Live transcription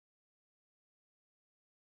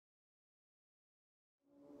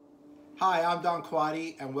Hi, I'm Don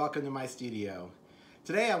Quade and welcome to my studio.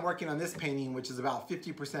 Today I'm working on this painting which is about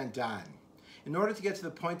 50% done. In order to get to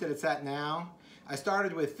the point that it's at now, I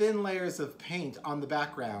started with thin layers of paint on the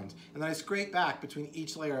background and then I scrape back between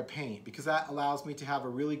each layer of paint because that allows me to have a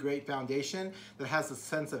really great foundation that has a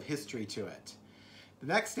sense of history to it. The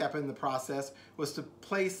next step in the process was to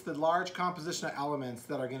place the large compositional elements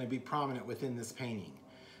that are going to be prominent within this painting.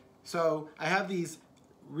 So I have these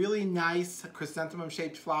really nice chrysanthemum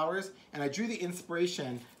shaped flowers and I drew the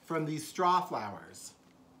inspiration from these straw flowers.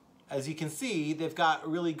 As you can see, they've got a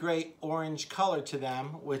really great orange color to them,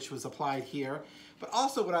 which was applied here. But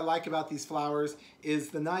also what I like about these flowers is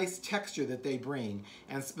the nice texture that they bring,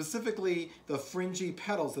 and specifically the fringy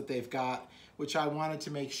petals that they've got, which I wanted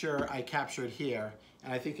to make sure I captured here,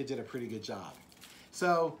 and I think it did a pretty good job.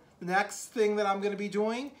 So the next thing that I'm going to be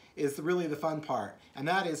doing is really the fun part, and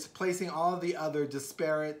that is placing all of the other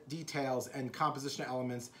disparate details and compositional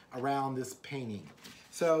elements around this painting.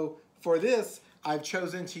 So for this, I've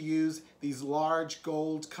chosen to use these large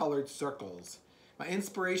gold colored circles. My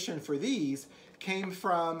inspiration for these came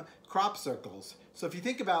from crop circles. So if you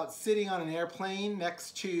think about sitting on an airplane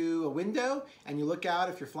next to a window and you look out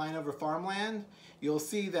if you're flying over farmland, you'll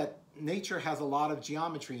see that nature has a lot of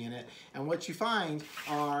geometry in it, and what you find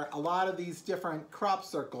are a lot of these different crop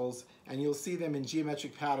circles, and you'll see them in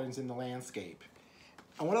geometric patterns in the landscape.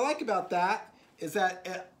 And what I like about that is that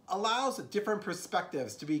it allows different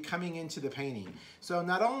perspectives to be coming into the painting. So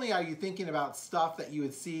not only are you thinking about stuff that you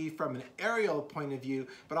would see from an aerial point of view,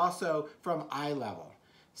 but also from eye level.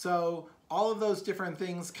 So all of those different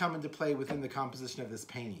things come into play within the composition of this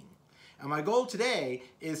painting. And my goal today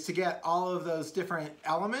is to get all of those different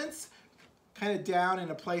elements kind of down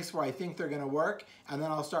in a place where I think they're going to work, and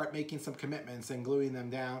then I'll start making some commitments and gluing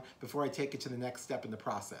them down before I take it to the next step in the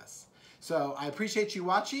process. So I appreciate you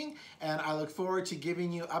watching, and I look forward to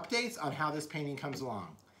giving you updates on how this painting comes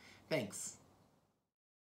along. Thanks.